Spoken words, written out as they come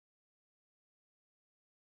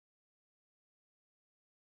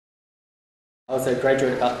I was a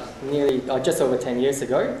graduate about just over 10 years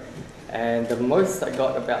ago, and the most I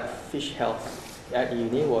got about fish health at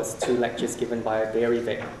uni was 2 lectures given by a dairy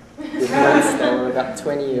vet with ones that were about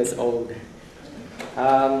 20 years old.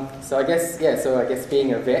 So I guess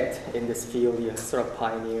being a vet in this field, you're sort of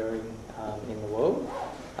pioneering in the world.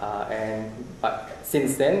 But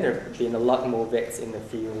since then, there have been a lot more vets in the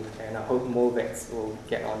field, and I hope more vets will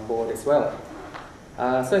get on board as well.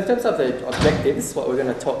 So in terms of the objectives, what we're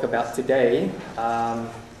going to talk about today,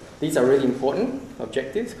 these are really important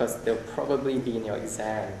objectives because they'll probably be in your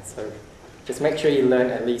exam. So just make sure you learn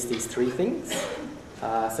at least these 3 things.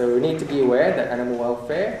 So we need to be aware that animal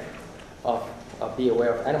welfare, be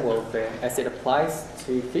aware of animal welfare as it applies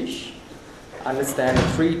to fish, understand the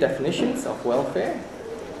 3 definitions of welfare,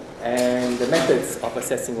 and the methods of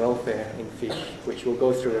assessing welfare in fish, which we'll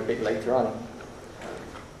go through a bit later on.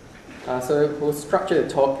 So we'll structure the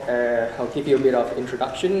talk. I'll give you a bit of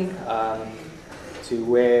introduction to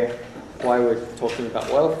why we're talking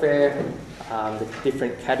about welfare, the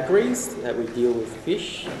different categories that we deal with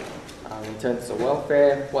fish in terms of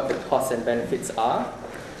welfare, what the costs and benefits are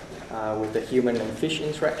with the human and fish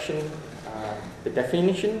interaction, the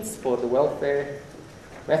definitions for the welfare,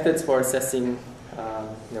 methods for assessing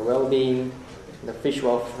the well-being, the fish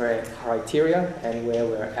welfare criteria, and where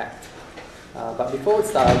we're at. But before we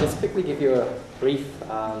start, I'll just quickly give you a brief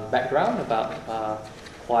background about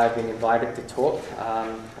why I've been invited to talk.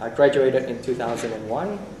 I graduated in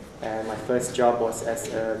 2001, and my first job was as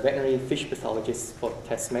a veterinary fish pathologist for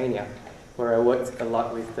Tasmania, where I worked a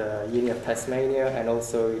lot with the Uni of Tasmania and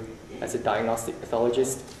also as a diagnostic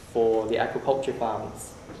pathologist for the aquaculture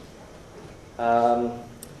farms.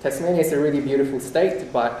 Tasmania is a really beautiful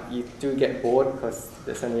state, but you do get bored because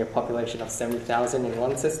there's only a population of 70,000 in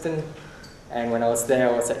Launceston. And when I was there,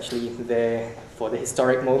 I was actually there for the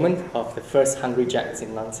historic moment of the first Hungry Jacks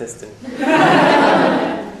in Launceston. In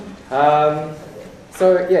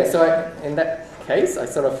that case, I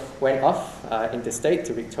sort of went off interstate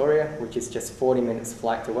to Victoria, which is just 40 minutes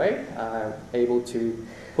flight away, able to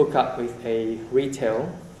hook up with a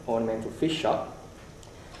retail ornamental fish shop.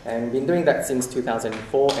 And been doing that since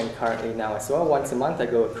 2004 and currently now as well. Once a month I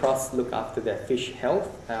go across, look after their fish health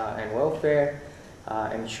and welfare,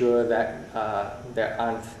 ensure that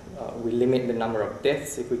we limit the number of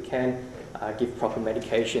deaths if we can, give proper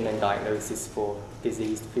medication and diagnosis for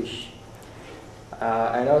diseased fish.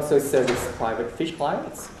 And also service private fish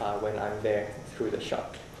clients when I'm there through the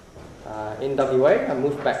shop. In WA, I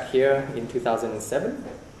moved back here in 2007,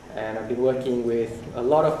 and I've been working with a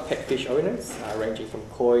lot of pet fish owners, ranging from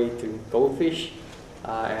koi to goldfish,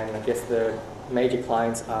 and I guess the major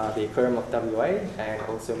clients are the Aquarium of WA and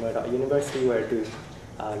also Murdoch University, where I do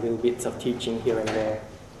little bits of teaching here and there.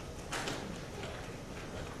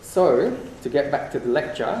 So, to get back to the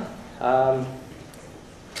lecture,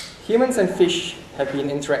 humans and fish have been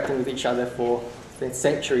interacting with each other for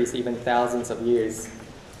centuries, even thousands of years.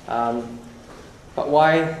 But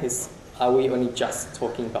why are we only just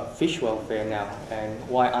talking about fish welfare now, and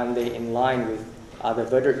why aren't they in line with other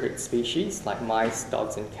vertebrate species like mice,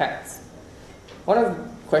 dogs and cats? One of the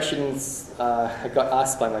questions I got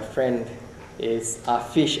asked by my friend is, are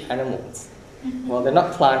fish animals? Well, they're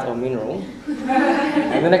not plant or mineral.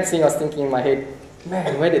 And the next thing I was thinking in my head,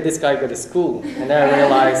 man, where did this guy go to school? And then I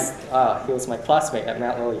realized, he was my classmate at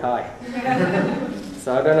Mount Lolly High.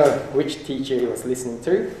 So I don't know which teacher he was listening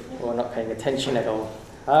to or not paying attention at all.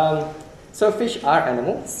 So fish are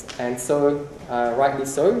animals, and so rightly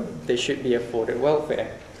so, they should be afforded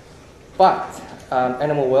welfare. But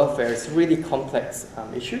animal welfare is a really complex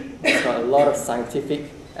issue. It's got a lot of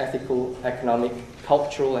scientific, ethical, economic,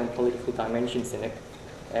 cultural and political dimensions in it.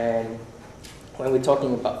 And when we're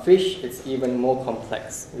talking about fish, it's even more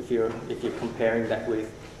complex if you're comparing that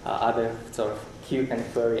with other sort of cute and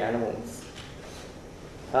furry animals.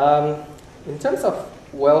 In terms of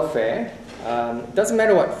welfare, it doesn't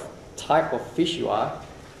matter what type of fish you are,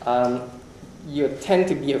 you tend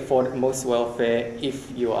to be afforded most welfare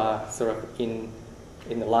if you are sort of in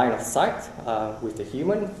the line of sight with the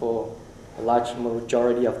human for a large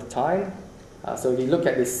majority of the time. So if you look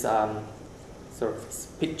at this sort of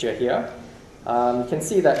picture here, you can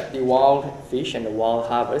see that the wild fish and the wild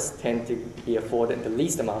harvest tend to be afforded the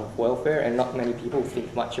least amount of welfare, and not many people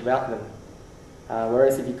think much about them.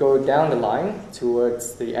 Whereas if you go down the line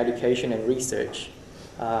towards the education and research,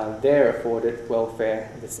 they're afforded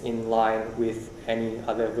welfare that's in line with any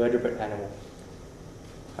other vertebrate animal.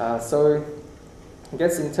 So I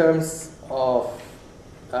guess in terms of,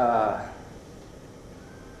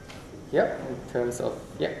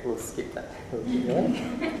 we'll skip that. We'll keep going.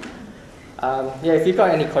 If you've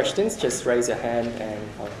got any questions, just raise your hand and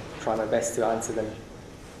I'll try my best to answer them.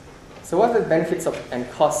 So what are the benefits and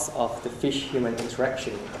costs of the fish-human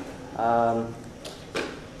interaction?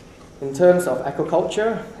 In terms of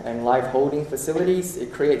aquaculture and live holding facilities,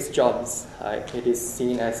 it creates jobs. It is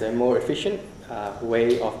seen as a more efficient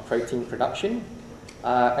way of protein production.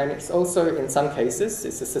 And it's also, in some cases,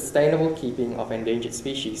 it's a sustainable keeping of endangered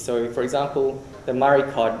species. So, for example, the Murray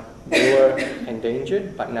cod, they were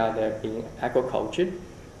endangered, but now they're being aquacultured.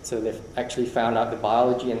 So they've actually found out the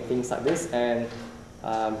biology and things like this, and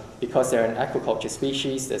because they're an aquaculture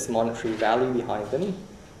species, there's monetary value behind them,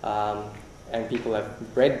 and people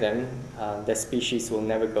have bred them, their species will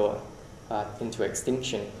never go into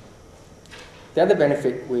extinction. The other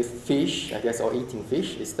benefit with fish, I guess, or eating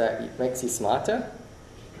fish, is that it makes you smarter.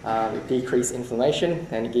 It decreases inflammation,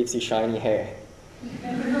 and it gives you shiny hair.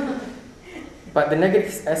 But the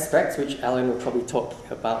negative aspects, which Alan will probably talk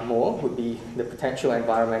about more, would be the potential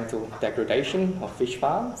environmental degradation of fish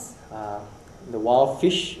farms, the wild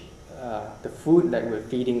fish, the food that we're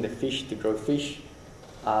feeding the fish to grow fish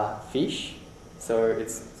are fish. So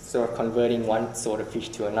it's sort of converting one sort of fish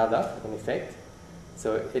to another, in effect.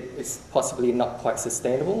 So it's possibly not quite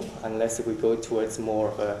sustainable unless if we go towards more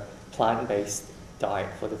of a plant-based diet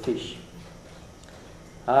for the fish.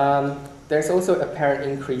 There's also apparent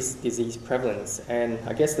increased disease prevalence, and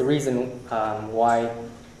I guess the reason why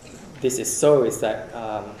this is so is that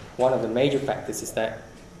one of the major factors is that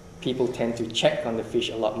people tend to check on the fish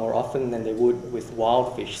a lot more often than they would with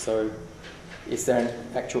wild fish. So is there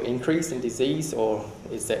an actual increase in disease, or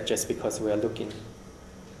is that just because we are looking?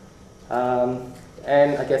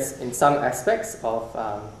 And I guess in some aspects of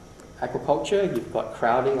aquaculture, you've got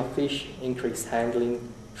crowding of fish, increased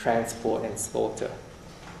handling, transport and slaughter.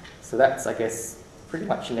 So that's, I guess, pretty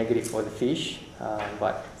much negative for the fish,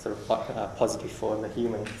 but sort of positive for the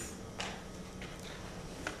humans.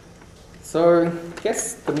 So I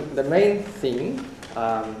guess the main thing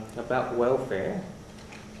about welfare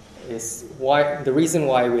is the reason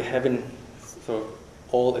why we haven't sort of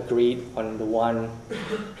all agreed on the one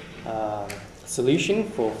solution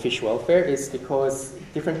for fish welfare is because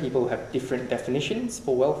different people have different definitions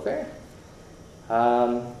for welfare.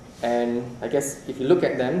 And I guess if you look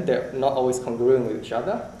at them, they're not always congruent with each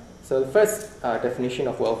other. So the first definition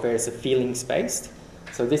of welfare is a feelings-based.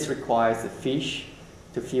 So this requires the fish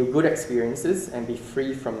to feel good experiences and be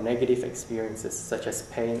free from negative experiences such as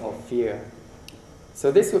pain or fear.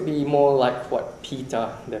 So this would be more like what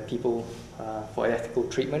PETA, the People for Ethical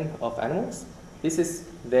Treatment of Animals, this is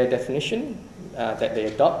their definition that they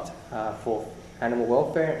adopt for animal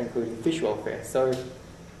welfare, including fish welfare. So,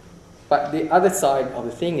 but the other side of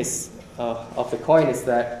the thing is, of the coin is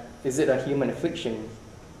that, is it a human affliction?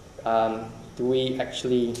 Do we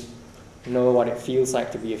actually know what it feels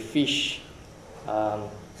like to be a fish?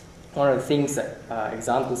 One of the things that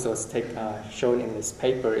examples was shown in this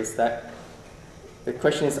paper is that the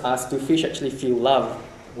question is asked, do fish actually feel love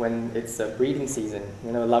when it's a breeding season?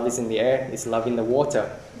 You know, love is in the air, it's love in the water.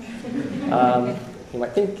 You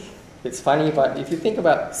might think it's funny, but if you think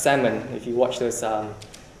about salmon, if you watch those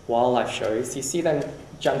wildlife shows, you see them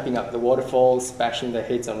jumping up the waterfalls, bashing their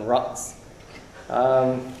heads on rocks.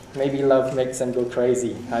 Maybe love makes them go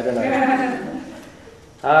crazy, I don't know.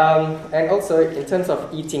 And also, in terms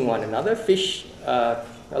of eating one another, fish,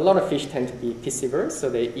 a lot of fish tend to be piscivorous, so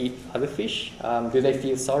they eat other fish. Do they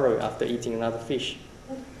feel sorrow after eating another fish?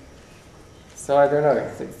 So I don't know,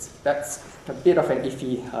 that's a bit of an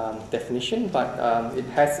iffy definition, but it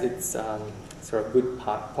has its sort of good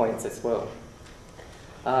points as well.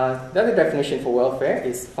 The other definition for welfare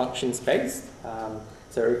is functions-based.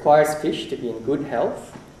 So it requires fish to be in good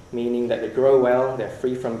health, meaning that they grow well, they're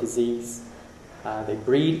free from disease, they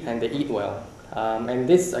breed and they eat well. And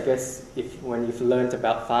this, I guess, when you've learned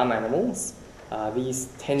about farm animals, these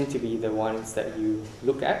tend to be the ones that you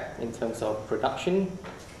look at in terms of production.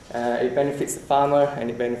 It benefits the farmer and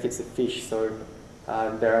it benefits the fish, so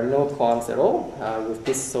there are no qualms at all with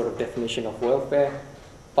this sort of definition of welfare,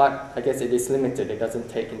 but I guess it is limited. It doesn't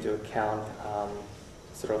take into account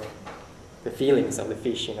sort of the feelings of the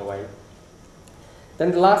fish in a way.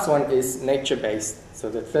 Then the last one is nature-based. So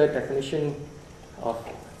the third definition of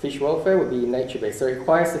fish welfare would be nature-based. So it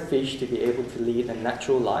requires the fish to be able to lead a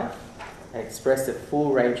natural life and express the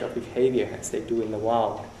full range of behavior as they do in the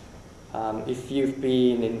wild. If you've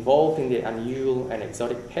been involved in the unusual and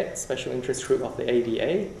exotic pet special interest group of the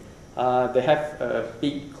AVA, they have a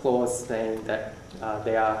big clause saying that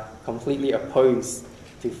they are completely opposed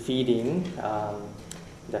to feeding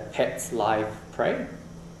the pet's live prey.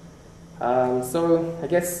 So I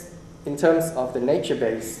guess in terms of the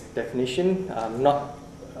nature-based definition, not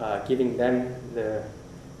giving them the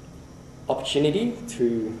opportunity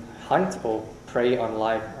to hunt or prey on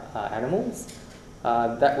live animals,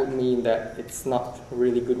 that would mean that it's not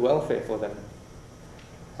really good welfare for them.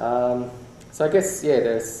 So I guess, yeah,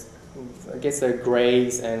 there are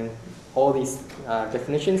greys and all these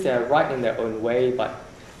definitions. They are right in their own way, but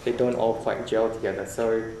they don't all quite gel together.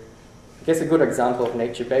 So I guess a good example of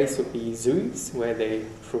nature-based would be zoos, where they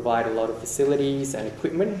provide a lot of facilities and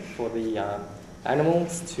equipment for the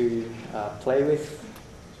animals to play with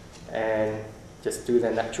and just do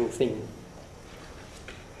their natural thing.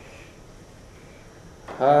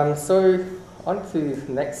 So on to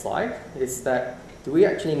the next slide is that, do we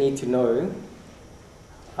actually need to know,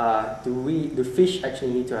 do fish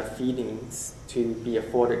actually need to have feedings to be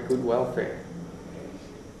afforded good welfare?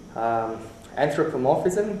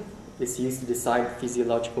 Anthropomorphism is used to decide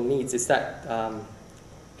physiological needs. Is that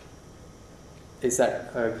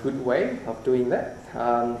a good way of doing that?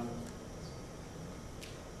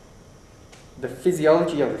 The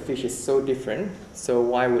physiology of the fish is so different, so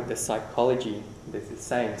why would the psychology be the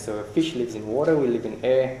same? So a fish lives in water, we live in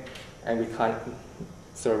air, and we can't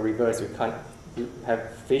sort of reverse. We can't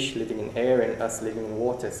have fish living in air and us living in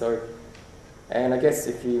water. So, and I guess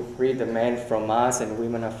if you read The Man from Mars and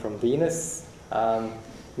Women Are from Venus,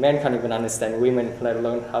 men can't even understand women, let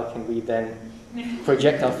alone how can we then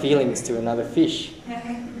project our feelings to another fish.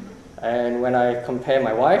 And when I compare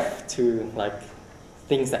my wife to like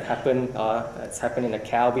things that happen, that's happened in a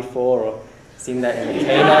cow before, or seen that in a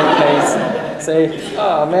canine case, say,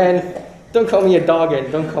 oh man, don't call me a dog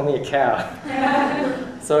and don't call me a cow.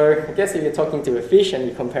 So I guess if you're talking to a fish and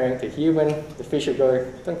you're comparing to a human, the fish will go,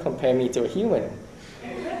 don't compare me to a human.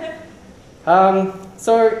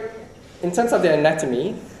 So in terms of their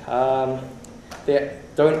anatomy, they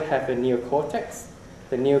don't have a neocortex.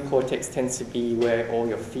 The neocortex tends to be where all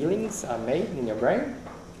your feelings are made in your brain.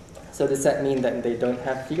 So does that mean that they don't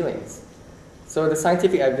have feelings? So the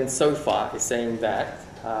scientific evidence so far is saying that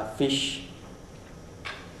fish,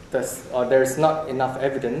 there is not enough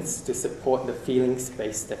evidence to support the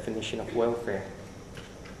feelings-based definition of welfare.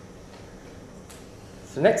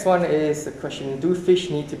 So the next one is the question, do fish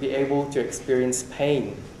need to be able to experience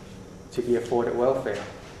pain to be afforded welfare?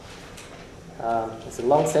 It's a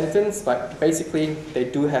long sentence, but basically they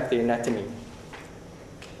do have the anatomy.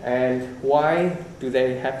 And why do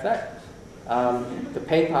they have that? The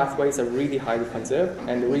pain pathways are really highly conserved,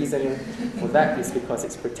 and the reason for that is because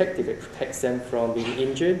it's protective. It protects them from being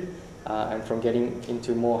injured and from getting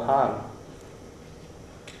into more harm.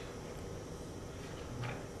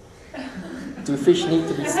 Do fish need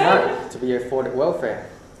to be smart to be afforded welfare?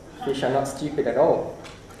 Fish are not stupid at all.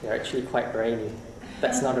 They're actually quite brainy.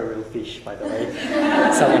 That's not a real fish, by the way.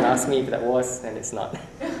 Someone asked me if that was, and it's not.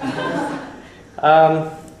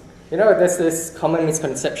 You know, there's this common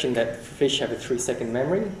misconception that fish have a 3-second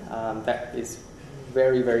memory. That is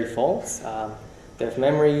very, very false. They have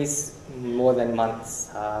memories more than months.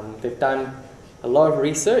 They've done a lot of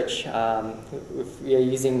research. If we are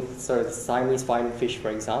using sort of the Siamese fighting fish, for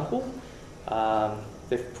example,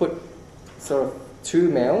 they've put sort of 2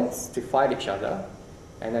 males to fight each other,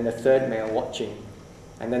 and then a 3rd male watching.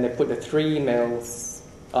 And then they put the 3 males,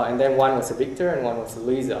 and then one was a victor and one was a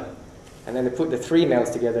loser. And then they put the 3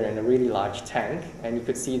 males together in a really large tank, and you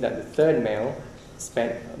could see that the 3rd male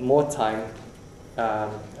spent more time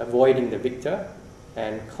avoiding the victor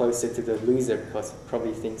and closer to the loser, because he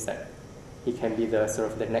probably thinks that he can be the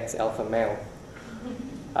sort of the next alpha male.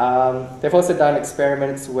 They've also done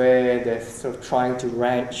experiments where they're sort of trying to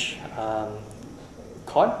ranch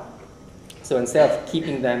cod. So instead of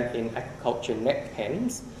keeping them in aquaculture net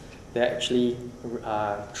pens, they actually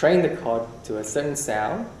train the cod to a certain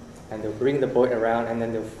sound, and they'll bring the boat around, and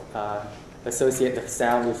then they'll associate the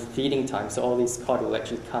sound with feeding time. So all these cod will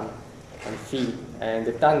actually come and feed. And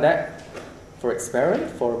they've done that for experiment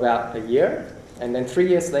for about a year. And then 3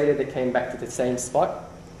 years later, they came back to the same spot,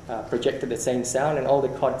 projected the same sound, and all the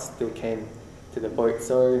cod still came to the boat.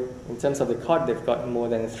 So in terms of the cod, they've got more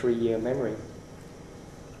than a 3-year memory.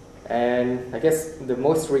 And I guess the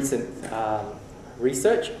most recent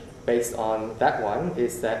research based on that one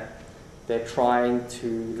is that they're trying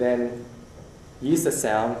to then use the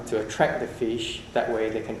sound to attract the fish. That way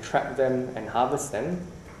they can trap them and harvest them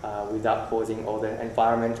without causing all the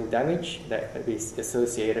environmental damage that is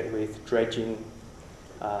associated with dredging,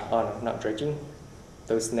 not dredging,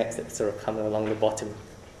 those nets that sort of come along the bottom.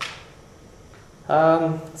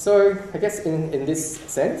 So I guess in this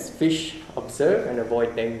sense, fish observe and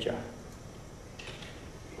avoid danger.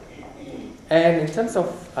 And in terms of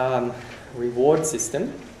reward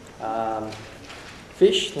system,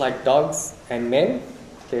 fish, like dogs and men,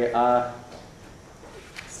 they are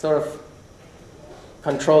sort of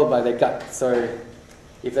controlled by their gut. So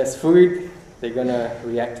if there's food, they're going to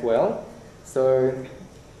react well. So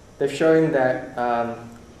they've shown that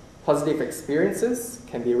positive experiences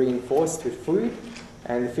can be reinforced with food,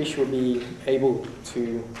 and the fish will be able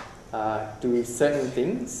to do certain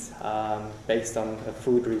things based on a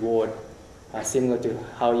food reward, similar to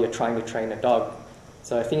how you're trying to train a dog.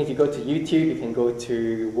 So I think if you go to YouTube, you can go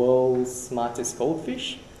to World's Smartest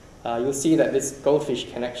Goldfish. You'll see that this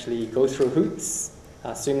goldfish can actually go through hoops,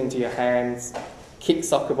 swim into your hands, kick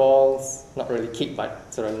soccer balls, not really kick,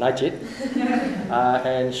 but sort of nudge it,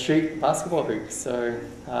 and shoot basketball hoops. So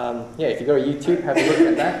yeah, if you go to YouTube, have a look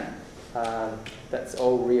at that. That's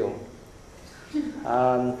all real.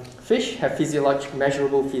 Fish have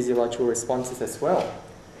measurable physiological responses as well.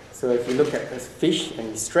 So if you look at a fish and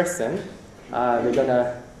you stress them, they're going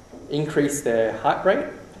to increase their heart rate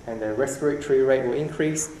and their respiratory rate will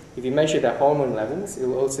increase. If you measure their hormone levels, it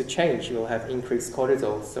will also change. You will have increased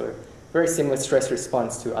cortisol. So very similar stress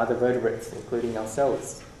response to other vertebrates, including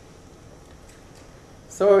ourselves.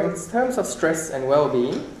 So in terms of stress and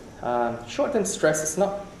well-being, short-term stress is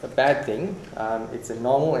not a bad thing. It's a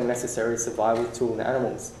normal and necessary survival tool in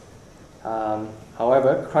animals.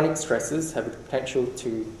 However, chronic stresses have the potential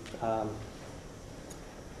to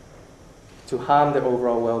harm the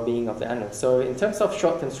overall well-being of the animal. So in terms of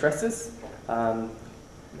short-term stresses,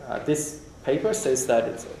 this paper says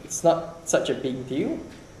that it's not such a big deal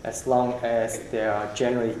as long as they are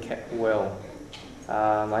generally kept well.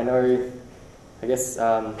 I guess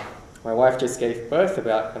my wife just gave birth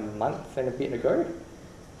about a month and a bit ago,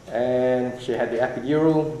 and she had the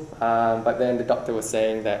epidural, but then the doctor was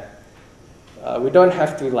saying that we don't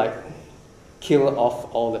have to kill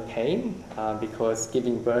off all the pain because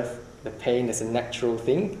giving birth, the pain is a natural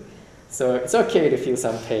thing. So it's okay to feel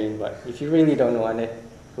some pain, but if you really don't want it,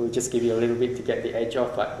 we'll just give you a little bit to get the edge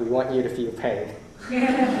off, but we want you to feel pain.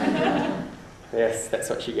 Yes, that's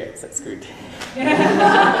what she gets, that's good.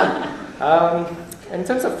 In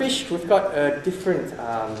terms of fish, we've got a different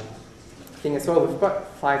thing as well. We've got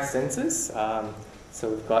 5 senses. So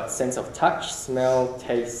we've got sense of touch, smell,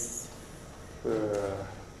 taste,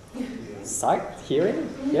 sight, hearing.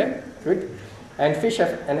 Yeah, good. And fish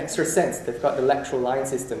have an extra sense. They've got the lateral line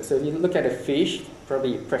system. So if you look at a fish,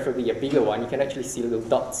 preferably a bigger one, you can actually see little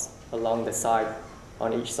dots along the side,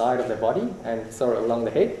 on each side of the body, and sort of along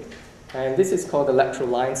the head. And this is called the lateral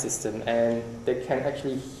line system, and they can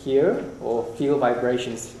actually hear or feel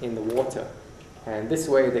vibrations in the water. And this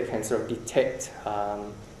way they can sort of detect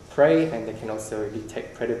prey, and they can also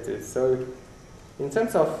detect predators. So in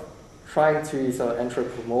terms of trying to sort of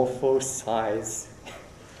anthropomorphize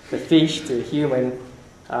the fish to a human,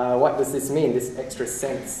 what does this mean, this extra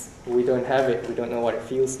sense? We don't have it, we don't know what it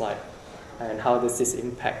feels like. And how does this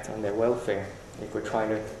impact on their welfare if we're trying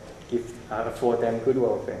to afford them good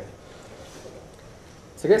welfare?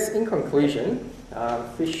 So I guess in conclusion,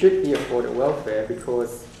 fish should be afforded welfare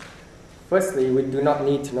because firstly, we do not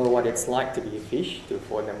need to know what it's like to be a fish to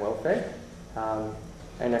afford them welfare.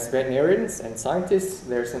 And as veterinarians and scientists,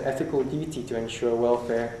 there's an ethical duty to ensure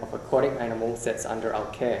welfare of aquatic animals that's under our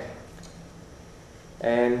care.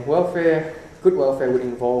 And good welfare would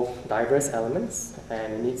involve diverse elements,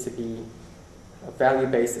 and it needs to be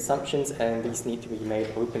value-based assumptions, and these need to be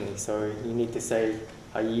made openly. So you need to say,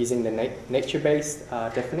 are you using the nature-based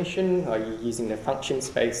definition, are you using the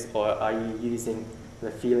functions-based, or are you using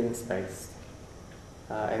the feelings-based?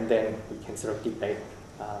 And then we can sort of debate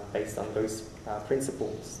based on those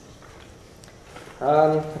principles.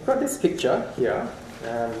 I've got this picture here.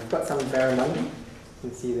 We've got some barramundi. You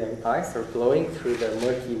can see their eyes are glowing through the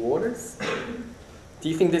murky waters. Do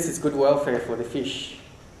you think this is good welfare for the fish?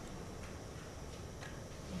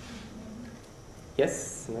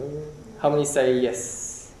 Yes? No? How many say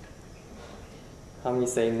yes? How many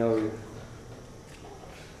say no?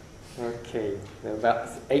 Okay, there are about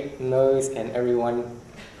 8 no's and everyone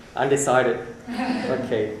undecided.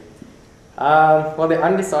 Okay. Well, the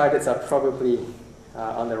undecideds are probably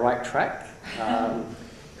on the right track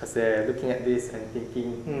because they're looking at this and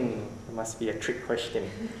thinking, it must be a trick question.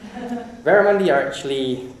 Barramundi are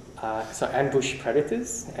actually ambush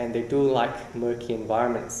predators, and they do like murky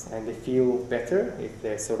environments, and they feel better if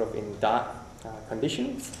they're sort of in dark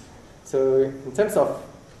conditions. So in terms of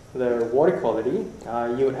the water quality,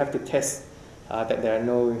 you would have to test that there are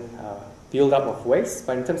no build-up of waste,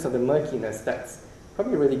 but in terms of the murkiness, that's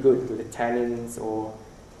probably really good with the tannins or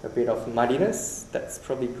a bit of muddiness. That's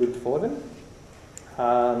probably good for them.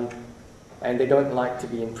 And they don't like to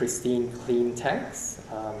be in pristine, clean tanks.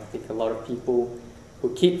 I think a lot of people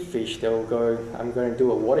who keep fish, they'll go, I'm going to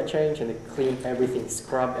do a water change, and they clean everything,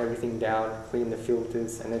 scrub everything down, clean the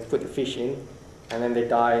filters, and then put the fish in. and then they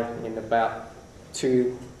die in about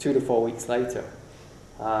two to 4 weeks later.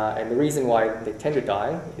 And the reason why they tend to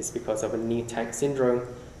die is because of a new tank syndrome,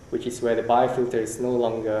 which is where the biofilter is no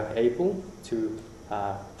longer able to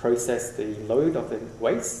process the load of the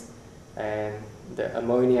waste, and the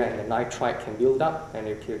ammonia and the nitrite can build up and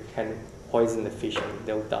it can poison the fish and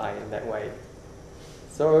they'll die in that way.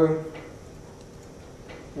 So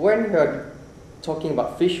when you're talking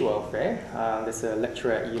about fish welfare, there's a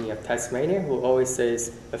lecturer at Uni of Tasmania who always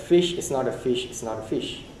says, a fish is not a fish, it's not a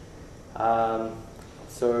fish.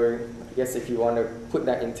 So I guess if you want to put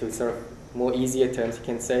that into sort of more easier terms, you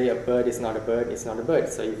can say a bird is not a bird, it's not a bird.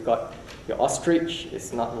 So you've got your ostrich,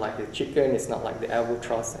 it's not like the chicken, it's not like the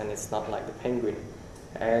albatross, and it's not like the penguin.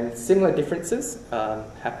 And similar differences are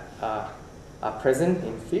present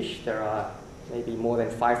in fish. There are maybe more than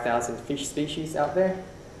 5,000 fish species out there.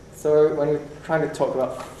 So when we're trying to talk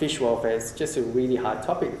about fish welfare, it's just a really hard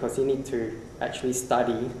topic because you need to actually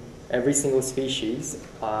study every single species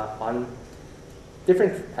on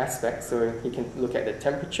different aspects. So you can look at the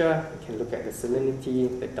temperature, you can look at the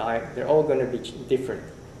salinity, the diet, they're all going to be different.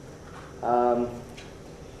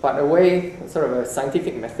 But a way, sort of a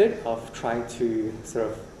scientific method of trying to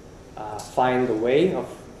sort of find the way of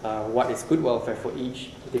what is good welfare for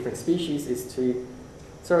each different species is to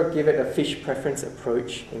sort of give it a fish preference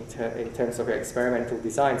approach in terms of your experimental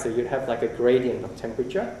design. So you'd have like a gradient of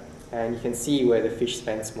temperature, and you can see where the fish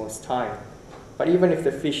spends most time. But even if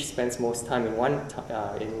the fish spends most time in one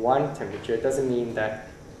temperature, it doesn't mean that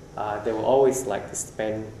they will always like to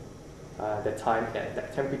spend the time at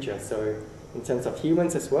that temperature. So in terms of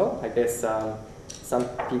humans as well, I guess some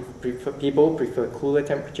people prefer cooler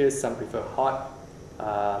temperatures, some prefer hot.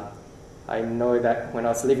 I know that when I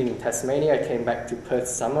was living in Tasmania, I came back to Perth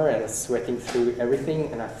summer and I was sweating through everything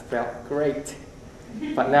and I felt great.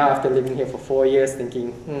 But now after living here for 4 years,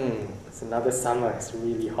 thinking, it's another summer, it's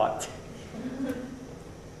really hot.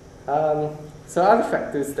 So other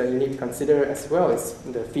factors that you need to consider as well is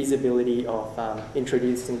the feasibility of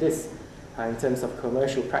introducing this in terms of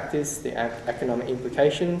commercial practice, the economic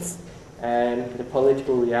implications, and the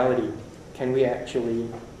political reality. Can we actually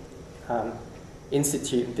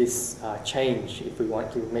institute this change if we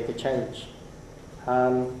want to make a change?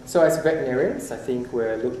 So as veterinarians, I think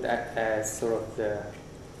we're looked at as sort of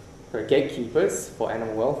the gatekeepers for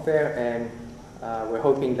animal welfare, and we're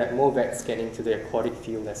hoping that more vets get into the aquatic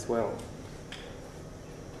field as well.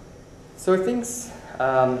 So things,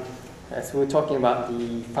 as we were talking about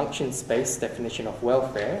the function-based definition of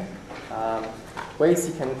welfare, ways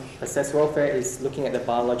you can assess welfare is looking at the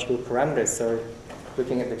biological parameters. So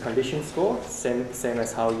looking at the condition score, same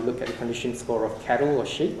as how you look at the condition score of cattle or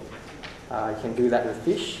sheep. You can do that with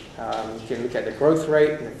fish. You can look at the growth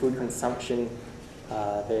rate, the food consumption,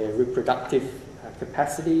 the reproductive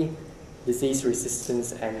capacity, disease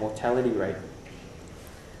resistance, and mortality rate.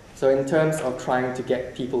 So in terms of trying to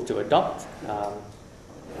get people to adopt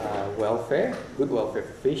welfare, good welfare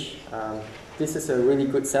for fish, this is a really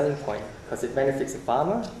good selling point because it benefits the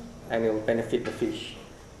farmer and it will benefit the fish.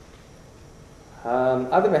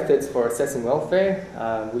 Other methods for assessing welfare,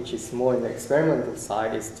 which is more in the experimental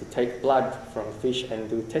side, is to take blood from fish and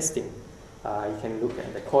do testing. You can look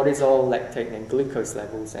at the cortisol, lactate, and glucose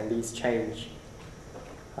levels, and these change.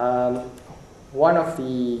 One of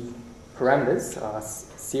the parameters,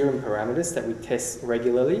 serum parameters that we test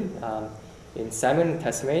regularly in salmon in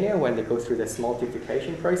Tasmania when they go through the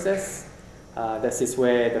smoltification process. This is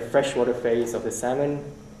where the freshwater phase of the salmon,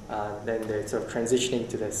 then they're sort of transitioning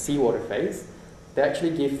to the seawater phase. They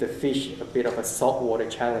actually give the fish a bit of a saltwater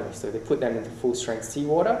challenge. So they put them into full-strength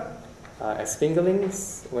seawater as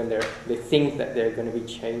fingerlings when they think that they're going to be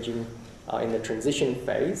changing in the transition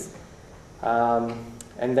phase.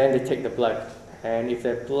 And then they take the blood. And if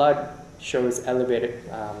their blood shows elevated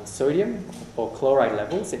sodium or chloride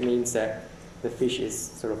levels, it means that the fish is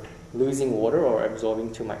sort of losing water or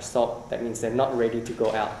absorbing too much salt. That means they're not ready to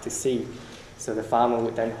go out to sea. So the farmer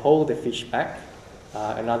would then hold the fish back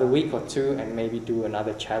another week or two and maybe do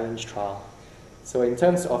another challenge trial. So in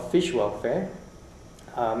terms of fish welfare,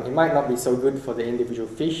 it might not be so good for the individual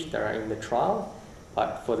fish that are in the trial,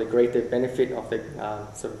 but for the greater benefit of the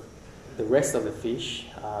sort of the rest of the fish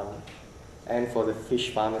and for the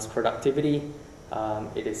fish farmer's productivity,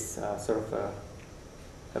 it is sort of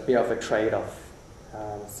a bit of a trade-off.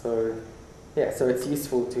 So it's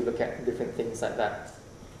useful to look at different things like that.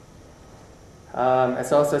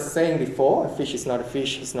 As I was saying before, a fish is not a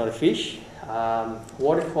fish, it's not a fish.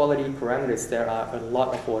 Water quality parameters, there are a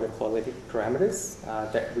lot of water quality parameters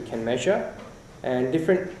that we can measure, and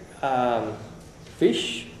different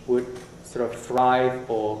fish would sort of thrive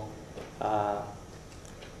or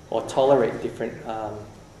or tolerate different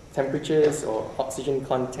temperatures or oxygen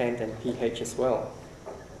content and pH as well.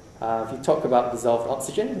 If you talk about dissolved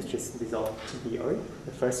oxygen, which is dissolved TDO,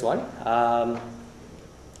 the first one,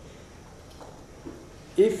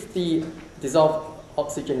 if the dissolved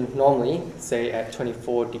oxygen normally, say at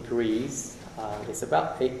 24 degrees, is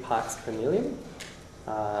about 8 parts per million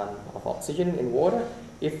of oxygen in water.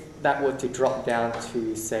 If that were to drop down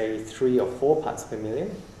to, say, 3 or 4 parts per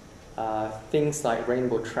million, things like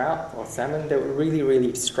rainbow trout or salmon, they would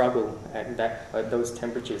really struggle at those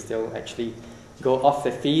temperatures. They'll actually go off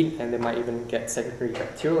their feed and they might even get secondary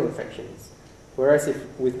bacterial infections. Whereas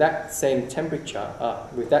if with that same temperature,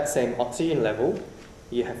 with that same oxygen level,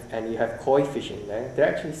 you have koi fish in there, they're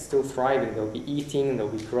actually still thriving. They'll be eating, they'll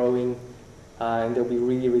be growing, and they'll be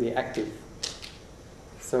really active.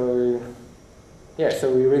 So yeah,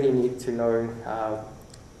 so we really need to know,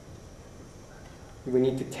 we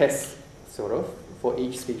need to test sort of for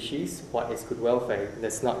each species what is good welfare.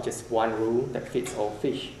 There's not just one rule that fits all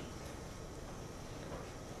fish.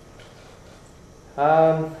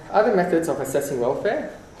 Other methods of assessing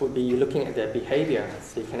welfare would be looking at their behavior.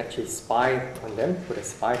 So you can actually spy on them with a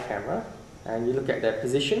spy camera, and you look at their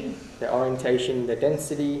position, their orientation, their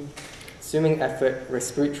density, swimming effort,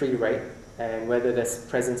 respiratory rate, and whether there's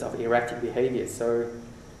presence of erratic behavior. So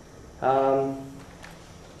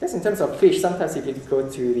just in terms of fish, sometimes if you go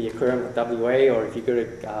to the aquarium of WA or if you go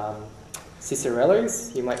to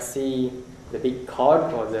Cicerello's, you might see the big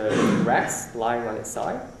cod or the wrasse lying on its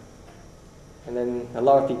side. And then a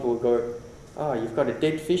lot of people will go, oh, you've got a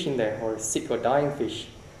dead fish in there, or a sick or dying fish.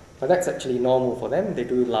 But that's actually normal for them. They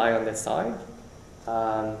do lie on their side.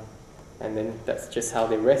 And then that's just how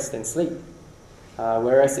they rest and sleep.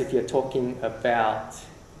 Whereas if you're talking about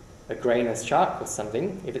a grainless shark or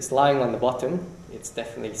something, if it's lying on the bottom, it's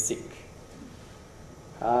definitely sick.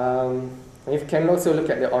 You can also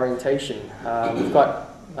look at the orientation. We've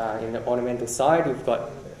got, in the ornamental side, you've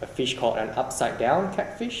got a fish called an upside down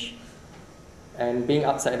catfish. And being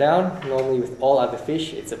upside down, normally with all other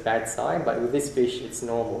fish, it's a bad sign, but with this fish, it's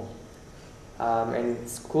normal. And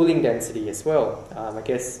schooling density as well. I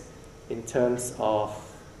guess in terms of,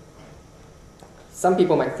 some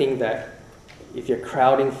people might think that if you're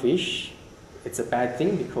crowding fish, it's a bad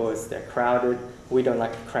thing because they're crowded. We don't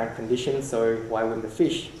like cramped conditions, so why wouldn't the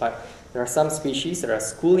fish? But there are some species that are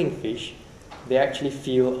schooling fish. They actually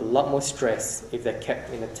feel a lot more stress if they're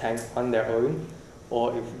kept in a tank on their own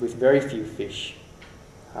or with very few fish.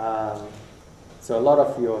 So a lot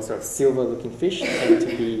of your sort of silver-looking fish tend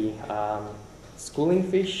to be schooling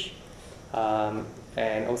fish.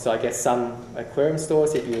 And also, I guess some aquarium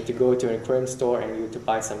stores, if you were to go to an aquarium store and you were to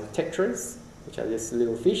buy some tetras, which are just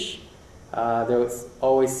little fish, they would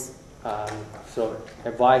always sort of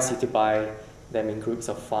advise you to buy them in groups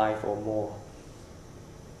of 5 or more.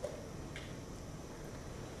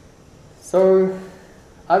 So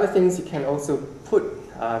other things you can also put,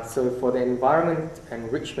 so for the environment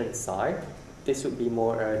enrichment side, this would be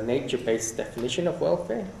more a nature-based definition of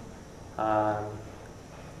welfare.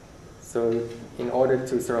 So in order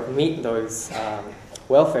to sort of meet those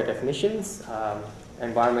welfare definitions,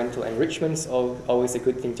 environmental enrichment is always a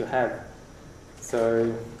good thing to have.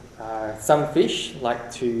 So some fish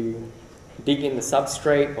like to dig in the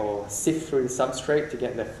substrate or sift through the substrate to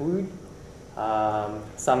get their food.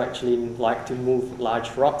 Some actually like to move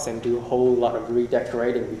large rocks and do a whole lot of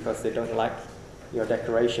redecorating because they don't like your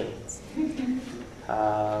decorations.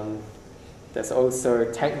 There's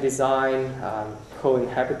also tank design,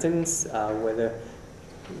 co-inhabitants, whether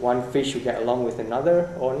one fish will get along with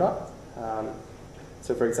another or not.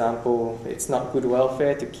 So for example, it's not good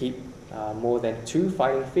welfare to keep more than 2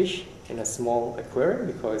 fighting fish in a small aquarium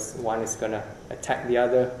because one is going to attack the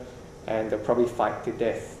other and they'll probably fight to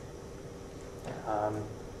death.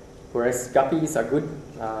 Whereas guppies are good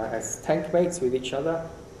as tank mates with each other.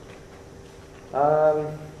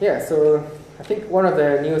 Yeah, so I think one of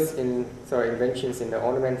the newest inventions in the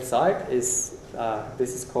ornament side is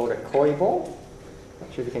this is called a koi ball.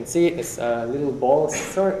 Not sure if you can see it. It's a little ball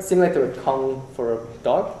similar to a Kong for a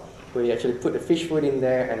dog, where you actually put the fish food in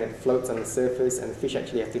there and it floats on the surface and the fish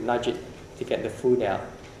actually have to nudge it to get the food out.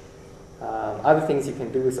 Other things you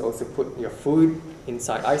can do is also put your food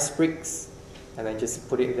inside ice bricks and then just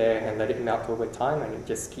put it there and let it melt over time, and it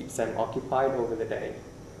just keeps them occupied over the day.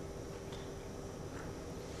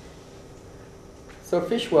 So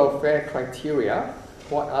fish welfare criteria,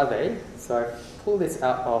 what are they? So I've pulled this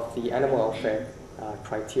out of the animal welfare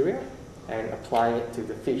criteria and applying it to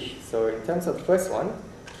the fish. So in terms of the first one,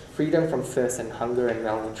 freedom from thirst and hunger and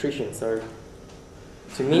malnutrition. So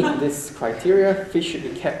to meet this criteria, fish should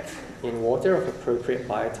be kept in water of appropriate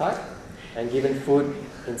biotype and given food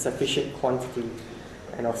in sufficient quantity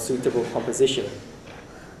and of suitable composition.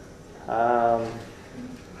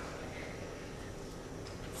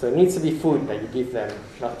 So it needs to be food that you give them,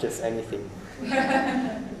 not just anything.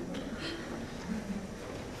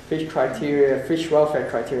 Fish welfare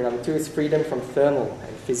criteria number 2 is freedom from thermal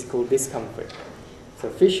and physical discomfort. So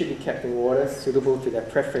fish should be kept in water suitable to their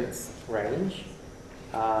preference range,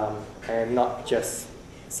 and not just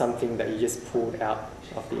something that you just pulled out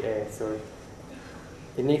of the air. So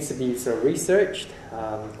it needs to be sort of researched.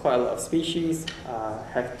 Quite a lot of species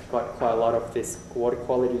have got quite a lot of this water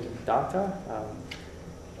quality data.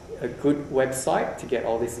 A good website to get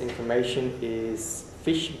all this information is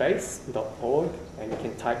fishbase.org, and you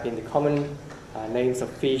can type in the common names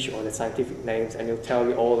of fish or the scientific names, and it'll tell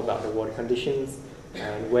you all about the water conditions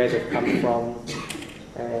and where they've come from,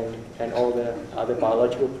 and all the other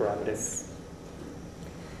biological parameters.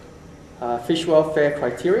 Fish welfare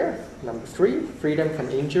criteria number 3, freedom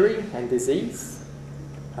from injury and disease.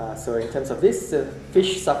 So in terms of this,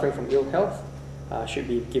 fish suffering from ill health should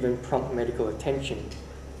be given prompt medical attention.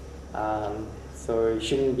 So it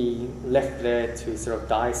shouldn't be left there to sort of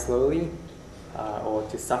die slowly or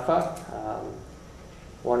to suffer.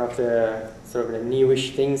 One of the sort of the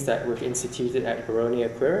newish things that we've instituted at Baroni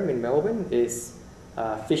Aquarium in Melbourne is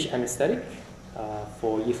fish anesthetic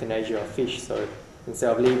for euthanasia of fish. So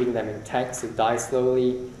instead of leaving them in tanks to die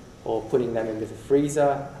slowly or putting them into the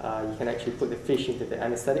freezer, you can actually put the fish into the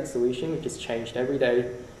anesthetic solution, which is changed every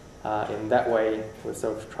day. In that way, we're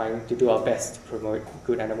sort of trying to do our best to promote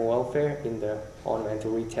good animal welfare in the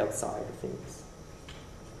ornamental retail side of things.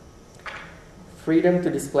 Freedom to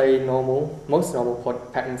display most normal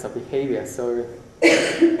patterns of behavior. So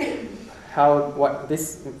how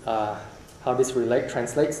this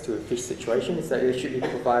translates to a fish situation is that it should be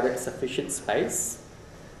provided sufficient space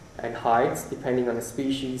and hides depending on the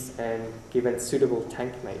species and given suitable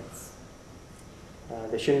tank mates.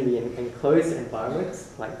 They shouldn't be in enclosed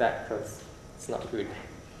environments like that because it's not good.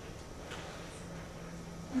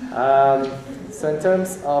 So in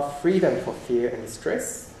terms of freedom for fear and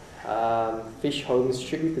stress, fish homes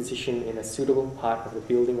should be positioned in a suitable part of the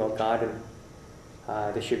building or garden.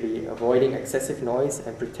 They should be avoiding excessive noise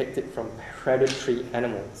and protected from predatory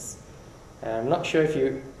animals. I'm not sure if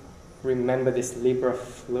you remember this Libra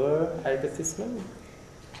Fleur advertisement.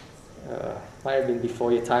 Might have been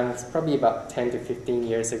before your time. It's probably about 10 to 15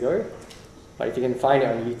 years ago. But if you can find it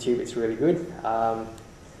on YouTube, it's really good.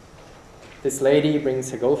 This lady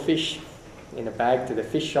brings her goldfish in a bag to the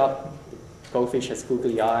fish shop. The goldfish has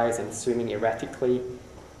googly eyes and swimming erratically.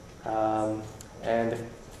 And the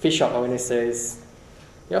fish shop owner says,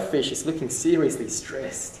 "Your fish is looking seriously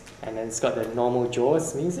stressed." And then it's got the normal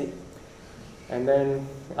Jaws music. And then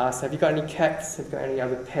asks, "Have you got any cats? Have you got any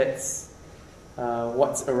other pets?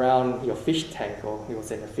 What's around your fish tank?" Or he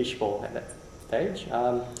was in a fish bowl at that stage.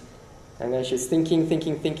 And then she's thinking,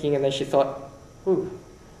 and then she thought, "Ooh,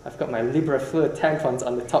 I've got my Libra Fleur tampons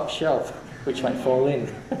on the top shelf, which might fall in."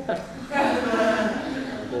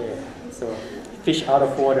 Yeah, so fish out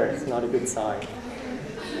of water is not a good sign.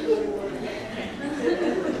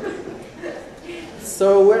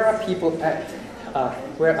 So where are people at?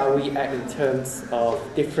 Where are we at in terms of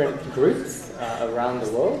different groups around the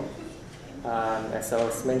world? As I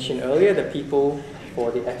was mentioned earlier, the people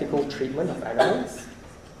for the ethical treatment of animals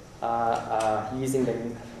are using the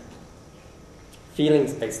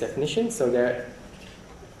feelings-based definition, so they're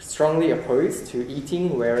strongly opposed to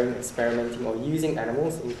eating, wearing, experimenting, or using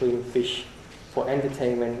animals, including fish, for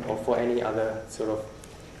entertainment or for any other sort of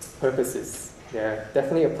purposes. They're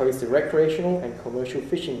definitely opposed to recreational and commercial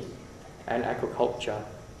fishing and aquaculture.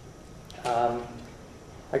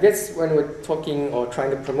 I guess when we're talking or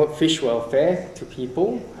trying to promote fish welfare to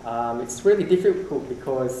people, it's really difficult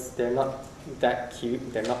because they're not that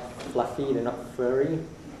cute, they're not fluffy, they're not furry.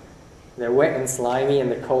 They're wet and slimy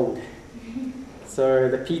and they're cold. So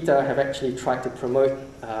the PETA have actually tried to promote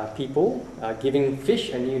people giving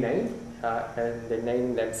fish a new name, and they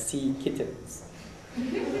name them sea kittens.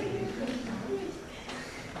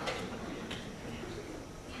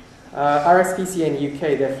 RSPCA in the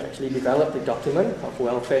UK, they've actually developed a document of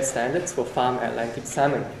welfare standards for farm Atlantic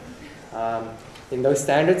salmon. In those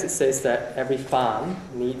standards, it says that every farm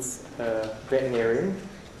needs a veterinarian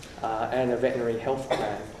and a veterinary health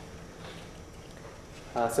plan.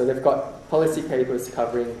 So they've got policy papers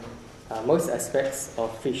covering most aspects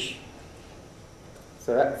of fish.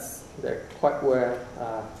 So they're quite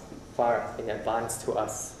far in advance to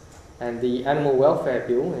us. And the Animal Welfare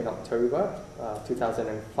Bill in October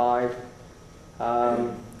 2005,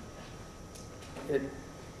 it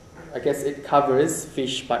I guess it covers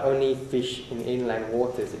fish, but only fish in inland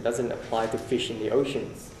waters. It doesn't apply to fish in the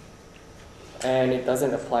oceans. And it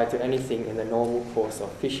doesn't apply to anything in the normal course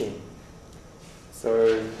of fishing. So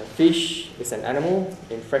a fish is an animal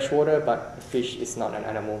in freshwater, but a fish is not an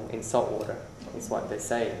animal in saltwater, is what they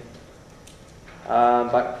say.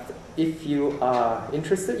 But if you are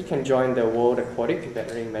interested, you can join the World Aquatic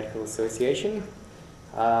Veterinary Medical Association.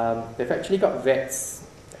 They've actually got vets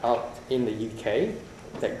out in the UK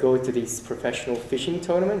that go to these professional fishing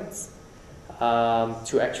tournaments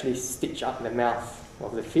to actually stitch up the mouth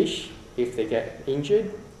of the fish if they get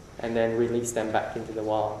injured, and then release them back into the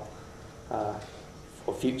wild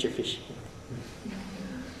for future fishing.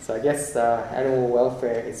 So I guess animal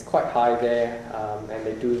welfare is quite high there, and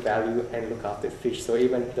they do value and look after fish. So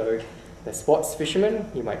even though they're sports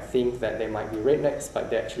fishermen, you might think that they might be rednecks, but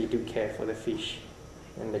they actually do care for the fish,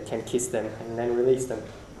 and they can kiss them and then release them.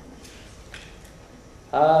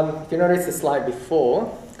 If you notice the slide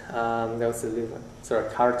before, there was a little sort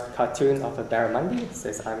of cartoon of a barramundi. It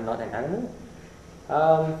says, "I'm not an animal."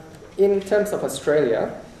 In terms of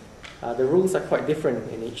Australia, the rules are quite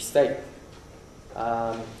different in each state.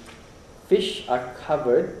 Fish are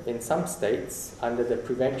covered in some states under the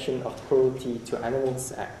Prevention of Cruelty to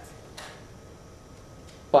Animals Act.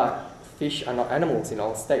 But fish are not animals in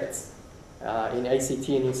all states. In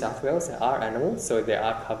ACT and New South Wales, they are animals, so they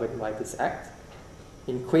are covered by this act.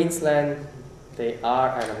 In Queensland, they are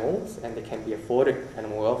animals and they can be afforded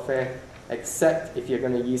animal welfare, except if you're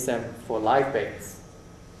going to use them for live baits.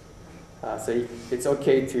 So it's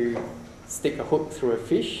okay to stick a hook through a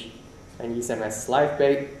fish and use them as live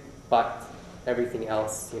bait, but everything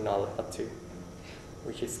else you're not allowed to,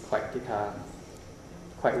 which is quite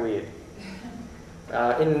weird.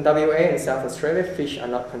 In WA and South Australia, fish are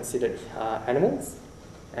not considered animals,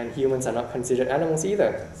 and humans are not considered animals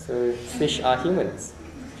either. So fish are humans.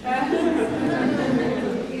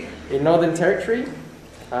 In Northern Territory,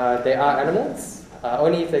 they are animals,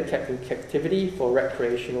 only if they're kept in captivity for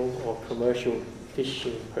recreational or commercial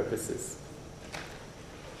fishing purposes.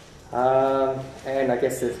 And I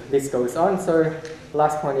guess this goes on. So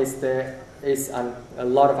last point is there is a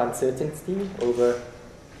lot of uncertainty over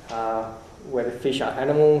whether fish are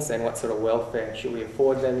animals and what sort of welfare should we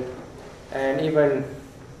afford them, and even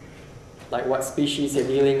like what species you're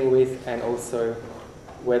dealing with, and also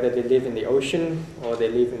whether they live in the ocean or they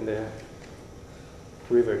live in the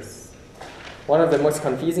rivers. One of the most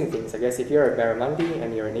confusing things, I guess, if you're a barramundi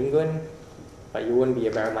and you're in England, but you wouldn't be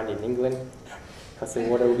a barramundi in England because the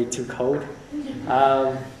water will be too cold.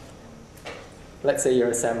 Let's say you're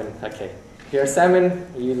a salmon. Okay, if you're a salmon,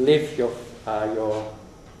 you live your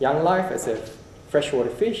young life as a freshwater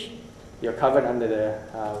fish. You're covered under the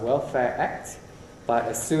Welfare Act, but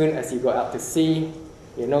as soon as you go out to sea,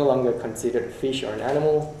 you're no longer considered a fish or an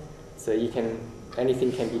animal, so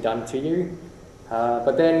anything can be done to you.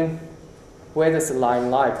 But then, where does the line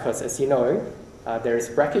lie? Because as you know, there is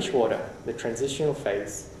brackish water, the transitional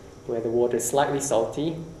phase, where the water is slightly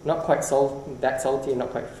salty, not quite that salty and not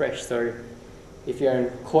quite fresh. So if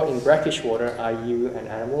you're caught in brackish water, are you an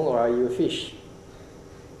animal or are you a fish?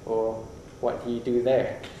 Or what do you do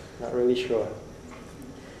there? Not really sure.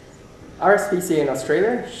 RSPCA in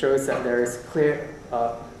Australia shows that there is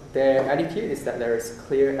their attitude is that there is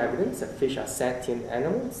clear evidence that fish are sentient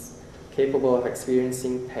animals capable of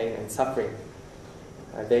experiencing pain and suffering.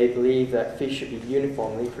 They believe that fish should be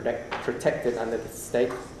uniformly protected under the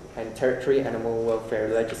state and territory animal welfare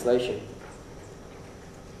legislation.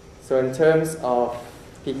 So in terms of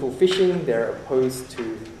people fishing, they're opposed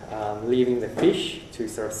to leaving the fish to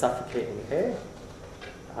sort of suffocate in the air,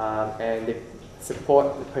 and they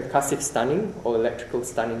support the percussive stunning or electrical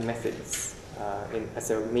stunning methods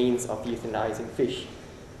as a means of euthanizing fish.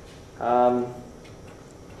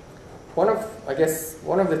 One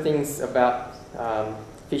of the things about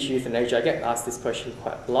fish euthanasia, I get asked this question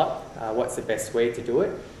quite a lot. What's the best way to do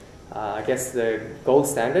it? I guess the gold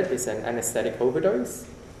standard is an anesthetic overdose.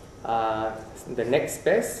 The next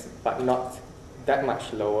best, but not that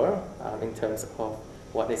much lower in terms of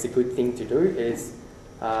what is a good thing to do, is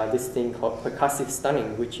this thing called percussive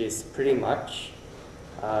stunning, which is pretty much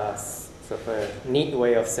sort of a neat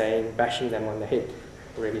way of saying bashing them on the head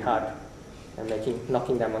really hard and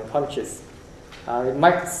knocking them unconscious. It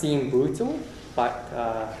might seem brutal, but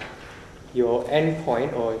your end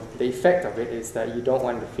point or the effect of it is that you don't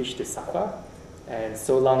want the fish to suffer, and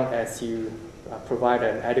so long as you provide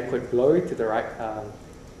an adequate blow to the right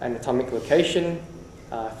anatomic location,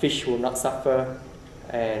 fish will not suffer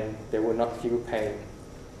and they will not feel pain.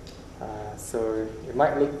 So it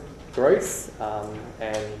might look gross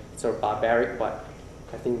and sort of barbaric, but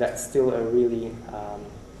I think that's still a really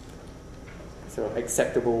sort of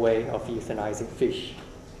acceptable way of euthanizing fish.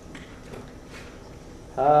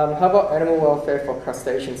 How about animal welfare for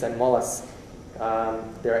crustaceans and mollusks?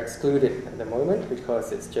 They're excluded at the moment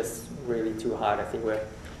because it's just really too hard. I think we're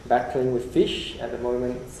battling with fish at the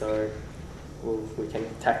moment, so we can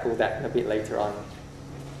tackle that a bit later on.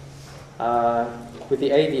 With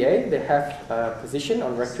the AVA, they have a position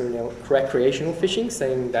on recreational fishing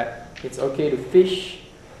saying that it's okay to fish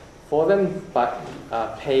for them, but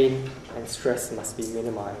pain and stress must be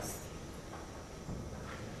minimized.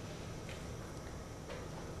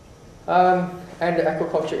 And the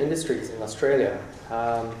aquaculture industries in Australia.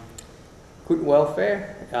 Good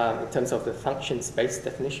welfare, in terms of the functions-based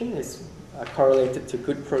definition, is correlated to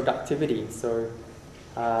good productivity. So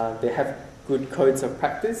they have good codes of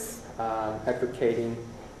practice advocating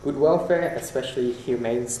good welfare, especially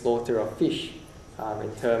humane slaughter of fish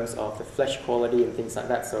in terms of the flesh quality and things like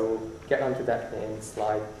that. So we'll get onto that in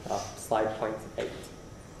slide point 8.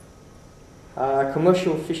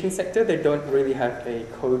 Commercial fishing sector, they don't really have a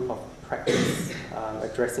code of practice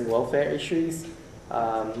addressing welfare issues.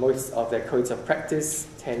 Most of their codes of practice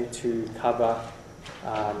tend to cover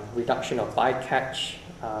reduction of bycatch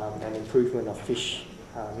and improvement of fish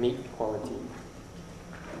meat quality.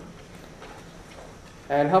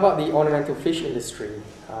 And how about the ornamental fish industry?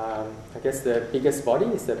 I guess the biggest body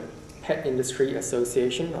is the Pet Industry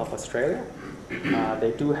Association of Australia.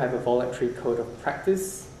 They do have a voluntary code of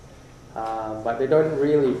practice, but they don't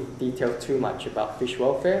really detail too much about fish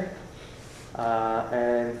welfare.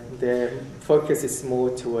 And their focus is more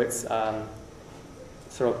towards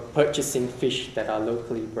sort of purchasing fish that are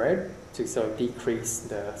locally bred to sort of decrease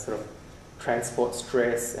the sort of transport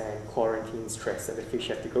stress and quarantine stress that the fish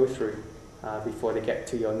have to go through before they get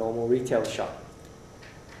to your normal retail shop.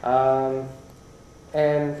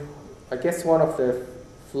 And I guess one of the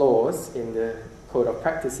flaws in the code of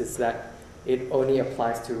practice is that it only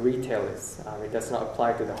applies to retailers. It does not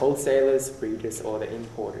apply to the wholesalers, breeders, or the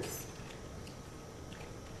importers.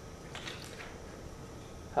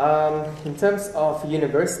 In terms of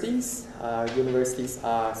universities, universities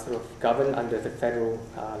are sort of governed under the federal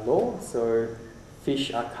law, so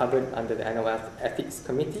fish are covered under the Animal Ethics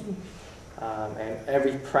Committee, and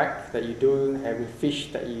every prac that you do, every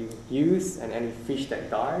fish that you use, and any fish that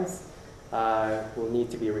dies will need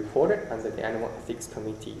to be reported under the Animal Ethics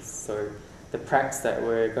Committees. So the pracs that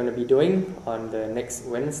we're going to be doing on the next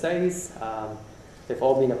Wednesdays, they've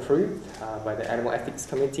all been approved by the Animal Ethics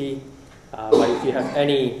Committee. But if you have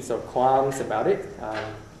any sort of qualms about it,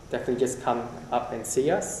 definitely just come up and see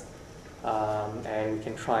us, and we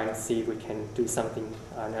can try and see if we can do something,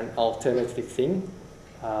 an alternative thing,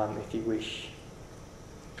 if you wish.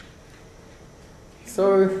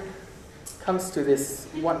 So, comes to this,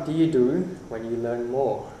 what do you do when you learn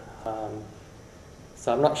more?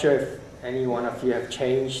 So I'm not sure if any one of you have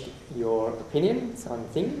changed your opinions on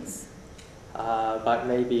things. But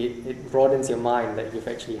maybe it broadens your mind that you've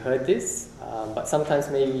actually heard this. But sometimes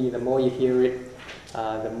maybe the more you hear it,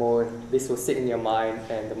 the more this will sit in your mind,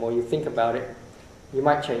 and the more you think about it, you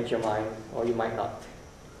might change your mind or you might not.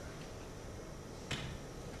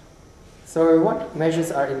 So what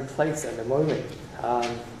measures are in place at the moment?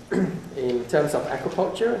 In terms of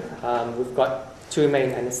aquaculture, we've got two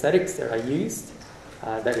main anesthetics that are used.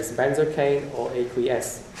 That is benzocaine or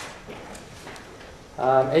AQS.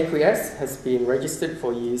 AQS has been registered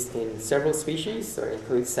for use in several species, so it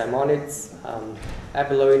includes salmonids,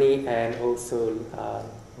 abalone, and also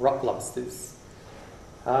rock lobsters.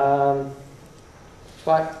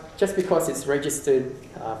 But just because it's registered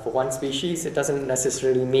for one species, it doesn't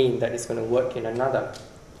necessarily mean that it's going to work in another.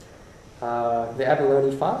 The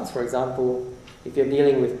abalone farms, for example, if you're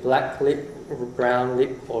dealing with black lip, brown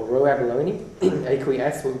lip, or roe abalone,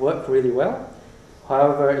 AQS would work really well.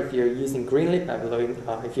 However, if you're using green lip abalone,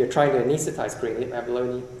 if you're trying to anesthetize green lip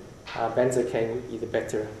abalone, benzocaine would be the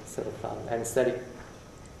better sort of anesthetic.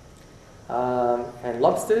 And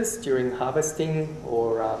lobsters, during harvesting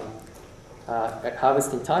or at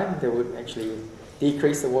harvesting time, they would actually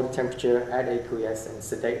decrease the water temperature, add AQS, and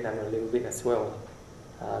sedate them a little bit as well.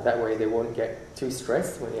 That way they won't get too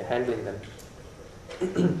stressed when you're handling them.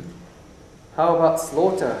 How about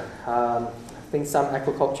slaughter? I think some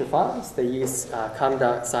aquaculture farms, they use carbon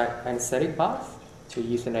dioxide anesthetic bath to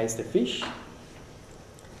euthanize the fish.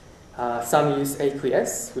 Some use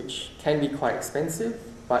AQS, which can be quite expensive,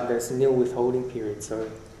 but there's nil withholding period, so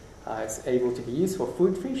it's able to be used for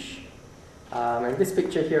food fish. And this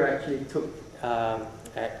picture here I actually took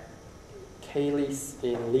at Cayley's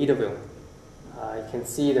in Leaderville. You can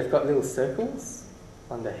see they've got little circles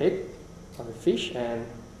on the head of the fish, and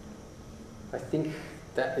I think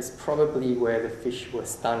that is probably where the fish were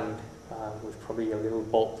stunned with probably a little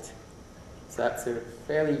bolt. So that's a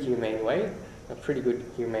fairly humane way, a pretty good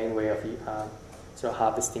humane way of sort of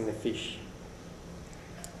harvesting the fish.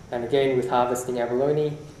 And again, with harvesting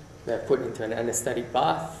abalone, they're put into an anesthetic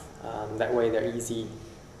bath. That way they're easy,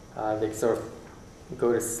 they sort of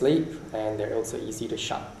go to sleep, and they're also easy to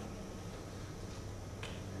shut.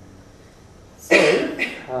 So,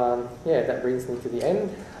 yeah, that brings me to the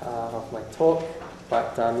end of my talk.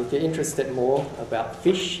 But if you're interested more about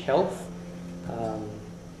fish health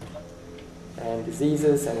and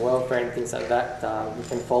diseases and welfare and things like that, you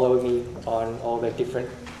can follow me on all the different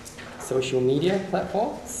social media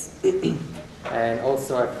platforms. And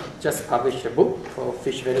also I've just published a book called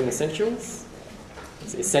Fish Vetting Essentials.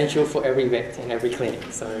 It's essential for every vet in every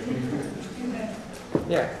clinic. So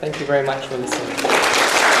yeah, thank you very much for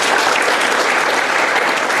listening.